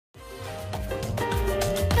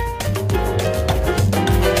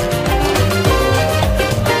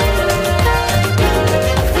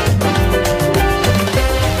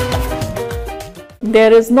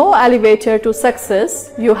There is no elevator to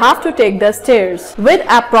success, you have to take the stairs. With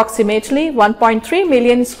approximately 1.3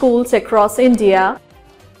 million schools across India,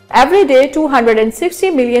 every day 260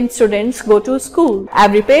 million students go to school.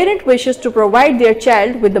 Every parent wishes to provide their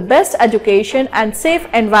child with the best education and safe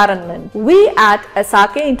environment. We at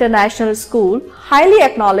SRK International School highly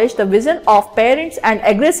acknowledge the vision of parents and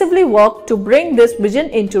aggressively work to bring this vision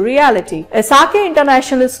into reality. SRK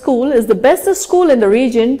International School is the best school in the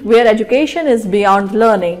region where education is beyond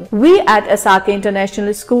learning. We at SRK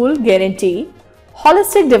International School guarantee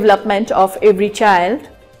holistic development of every child,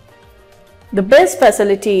 the best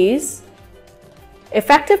facilities,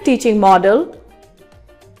 effective teaching model,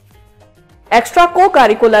 extra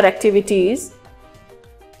co-curricular activities,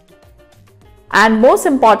 and most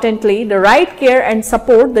importantly, the right care and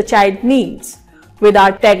support the child needs. With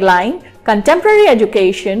our tagline, Contemporary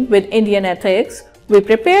Education with Indian Ethics, we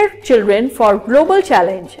prepare children for global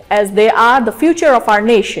challenge as they are the future of our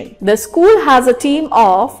nation. The school has a team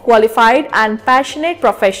of qualified and passionate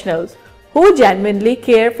professionals who genuinely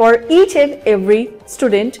care for each and every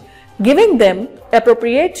student, giving them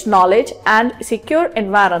appropriate knowledge and secure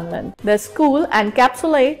environment. The school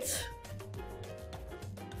encapsulates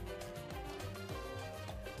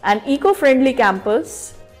an eco-friendly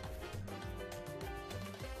campus,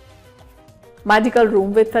 medical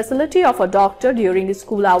room with facility of a doctor during the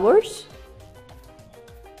school hours,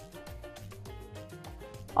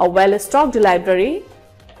 a well-stocked library,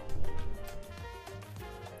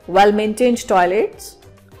 well-maintained toilets,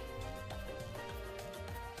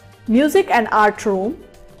 music and art room,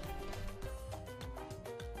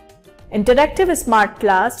 interactive smart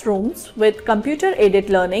classrooms with computer-aided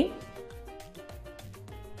learning,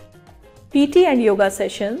 PT and yoga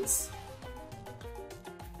sessions,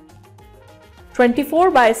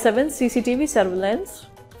 24/7 CCTV surveillance,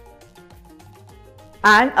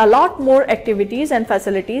 and a lot more activities and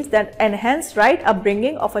facilities that enhance right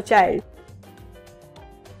upbringing of a child.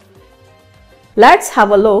 Let's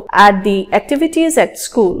have a look at the activities at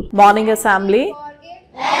school. Morning assembly,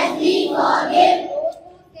 as we forgive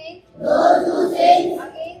those who sin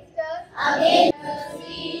against us.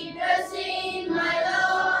 We trust in my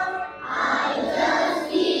Lord. I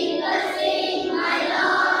trust in my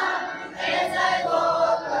Lord. As I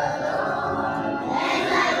walk alone,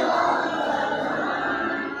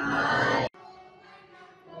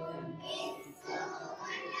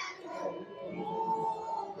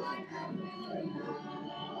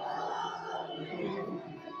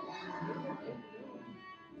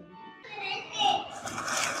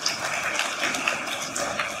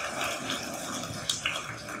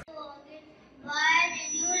 Why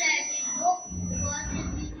did you let it go? Because it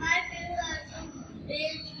is my favorite song.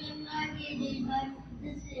 Raise finger, hit it, but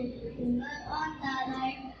this little finger on the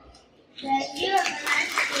right. Thank you, have a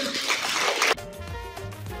nice day.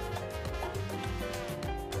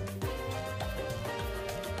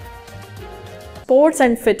 sports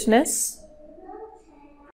and fitness,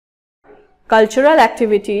 cultural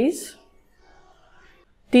activities,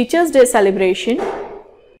 Teachers' Day celebration,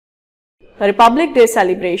 Republic Day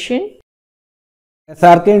celebration।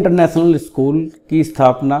 SRK international school की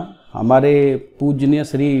स्थापना हमारे पूजनीय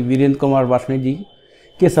श्री वीरेंद्र कुमार वासनी जी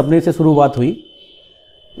के सपने से शुरुआत हुई।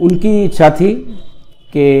 उनकी इच्छा थी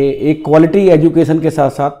कि एक क्वालिटी एजुकेशन के साथ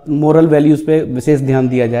साथ मोरल वैल्यूज़ पे विशेष ध्यान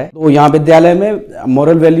दिया जाए, तो यहाँ विद्यालय में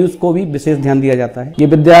मोरल वैल्यूज़ को भी विशेष ध्यान दिया जाता है। ये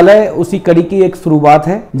विद्यालय उसी कड़ी की एक शुरुआत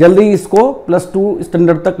है, जल्दी इसको +2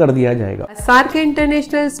 स्टैंडर्ड तक कर दिया जाएगा। SRK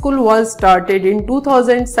International School was started in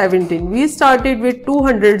 2017. We started with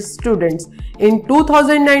 200 students. In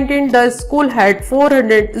 2019, the school had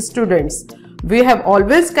 400 students. We have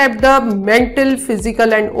always kept the mental,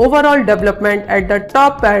 physical and overall development at the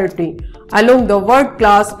top priority along the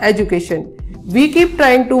world-class education. We keep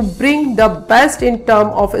trying to bring the best in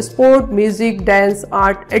terms of sport, music, dance,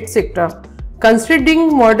 art, etc.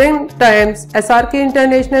 Considering modern times, SRK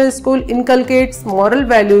International School inculcates moral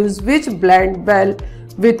values which blend well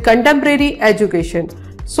with contemporary education,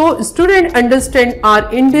 so students understand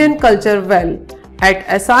our Indian culture well. At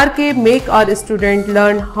SRK, make our students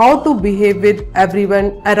learn how to behave with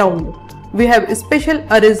everyone around. We have special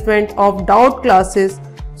arrangement of doubt classes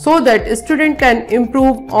so that students can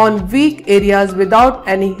improve on weak areas without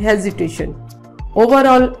any hesitation.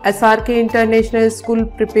 Overall, SRK International School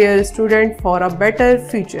prepares students for a better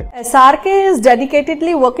future. SRK is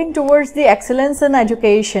dedicatedly working towards the excellence in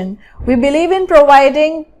education. We believe in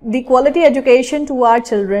providing the quality education to our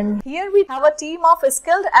children. Here we have a team of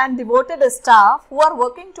skilled and devoted staff who are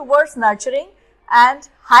working towards nurturing and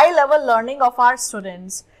high-level learning of our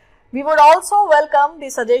students. We would also welcome the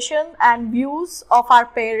suggestion and views of our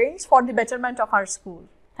parents for the betterment of our school.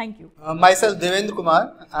 Thank you. Myself Devendra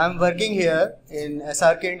Kumar. I am working here in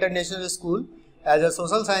SRK International School as a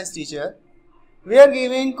social science teacher. We are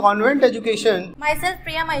giving convent education. Myself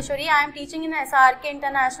Priya Maheshwari. I am teaching in SRK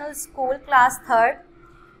International School class 3rd.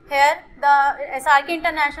 Here the SRK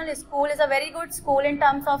International School is a very good school in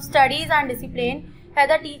terms of studies and discipline. Here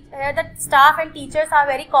the staff and teachers are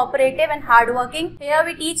very cooperative and hardworking. Here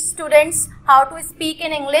we teach students how to speak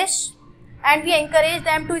in English and we encourage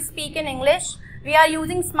them to speak in English. We are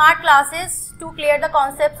using smart classes to clear the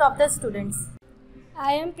concepts of the students.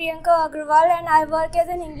 I am Priyanka Agrawal and I work as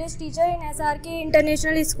an English teacher in SRK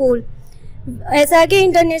International School. SRK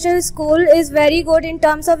International School is very good in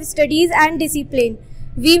terms of studies and discipline.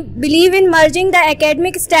 We believe in merging the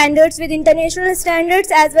academic standards with international standards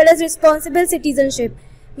as well as responsible citizenship.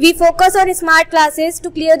 We focus on smart classes to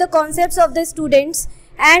clear the concepts of the students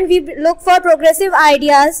and we look for progressive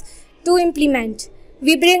ideas to implement.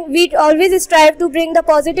 We always strive to bring the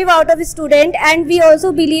positive out of the student and we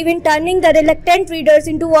also believe in turning the reluctant readers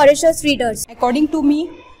into voracious readers. According to me,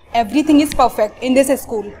 everything is perfect in this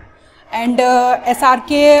school and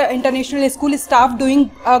SRK International School staff doing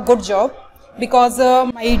a good job because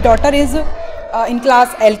my daughter is in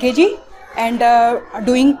class LKG and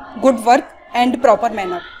doing good work and proper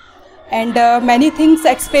manner and many things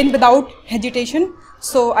explained without hesitation,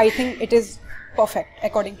 so I think it is perfect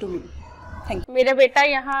according to me. Thank you. मेरा बेटा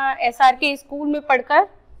यहाँ SRK school में पढ़कर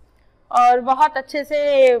और बहुत अच्छे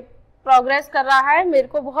से progress कर रहा है। मेरे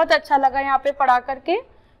को बहुत अच्छा लगा यहाँ पे पढ़ा करके,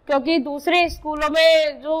 क्योंकि दूसरे स्कूलों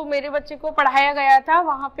में जो मेरे बच्चे को पढ़ाया गया था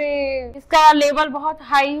वहाँ पे इसका लेवल बहुत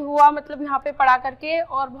हाई हुआ, मतलब यहाँ पे पढ़ा करके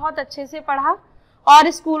और बहुत अच्छे से पढ़ा।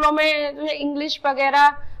 और स्कूलों में जो है इंग्लिश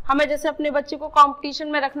वगैरह हमें जैसे अपने बच्चे को कंपटीशन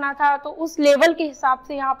में रखना था तो उस लेवल के हिसाब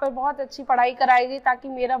से यहाँ पर बहुत अच्छी पढ़ाई कराई गई ताकि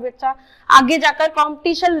मेरा बच्चा आगे जाकर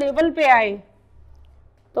कंपटीशन लेवल पे आए।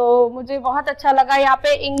 तो मुझे बहुत अच्छा लगा, यहाँ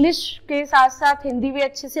पे इंग्लिश के साथ साथ हिंदी भी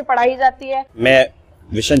अच्छे से पढ़ाई जाती है। मैं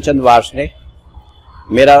विशन चंद वार्ष्णे,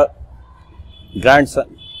 मेरा ग्रैंड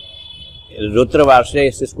सन रुद्र वार्ष्णे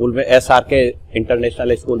इस स्कूल में SRK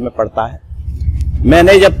इंटरनेशनल स्कूल में पढ़ता है।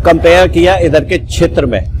 मैंने जब कंपेयर किया इधर के क्षेत्र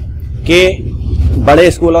में कि बड़े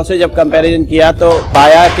स्कूलों से जब कंपैरिजन किया तो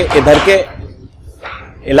पाया कि इधर के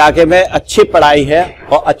इलाके में अच्छी पढ़ाई है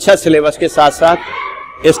और अच्छा सिलेबस के साथ साथ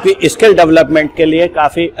इसकी स्किल डेवलपमेंट के लिए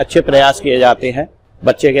काफ़ी अच्छे प्रयास किए जाते हैं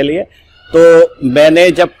बच्चे के लिए। तो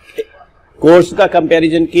मैंने जब कोर्स का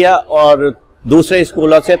कंपैरिजन किया और दूसरे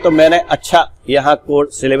स्कूलों से तो मैंने अच्छा यहाँ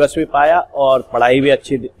कोर्स सिलेबस भी पाया और पढ़ाई भी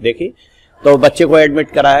अच्छी देखी, तो बच्चे को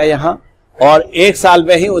एडमिट कराया यहाँ और 1 साल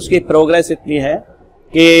में ही उसकी प्रोग्रेस इतनी है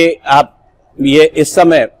कि आप ये इस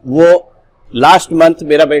समय वो लास्ट मंथ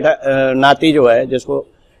मेरा बेटा नाती जो है जिसको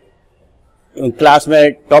क्लास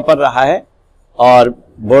में टॉपर रहा है और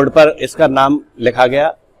बोर्ड पर इसका नाम लिखा गया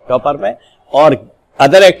टॉपर में और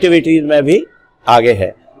अदर एक्टिविटीज में भी आगे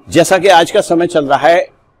है। जैसा कि आज का समय चल रहा है,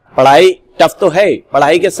 पढ़ाई टफ तो है,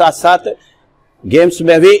 पढ़ाई के साथ साथ गेम्स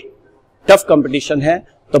में भी टफ कंपटीशन है,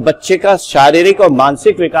 तो बच्चे का शारीरिक और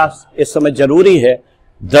मानसिक विकास इस समय जरूरी है।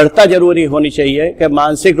 दृढ़ता जरूरी होनी चाहिए कि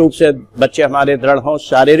मानसिक रूप से बच्चे हमारे दृढ़ हों,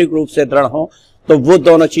 शारीरिक रूप से दृढ़ हों, तो वो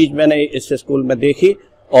दोनों चीज मैंने इस स्कूल में देखी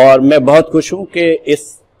और मैं बहुत खुश हूं कि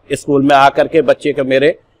इस स्कूल में आकर के बच्चे के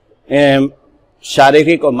मेरे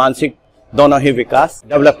शारीरिक और मानसिक दोनों ही विकास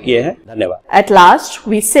डेवलप किए हैं। धन्यवाद। At last,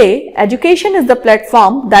 we say education is the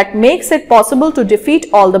platform that makes it possible to defeat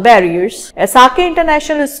all the barriers. SRK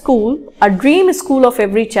International School, a dream school of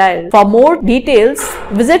every child. For more details,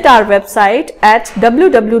 visit our website at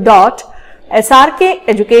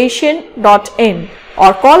www.srkeducation.in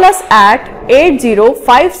or call us at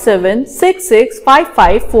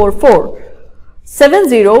 8057665544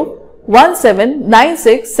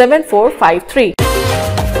 7017967453.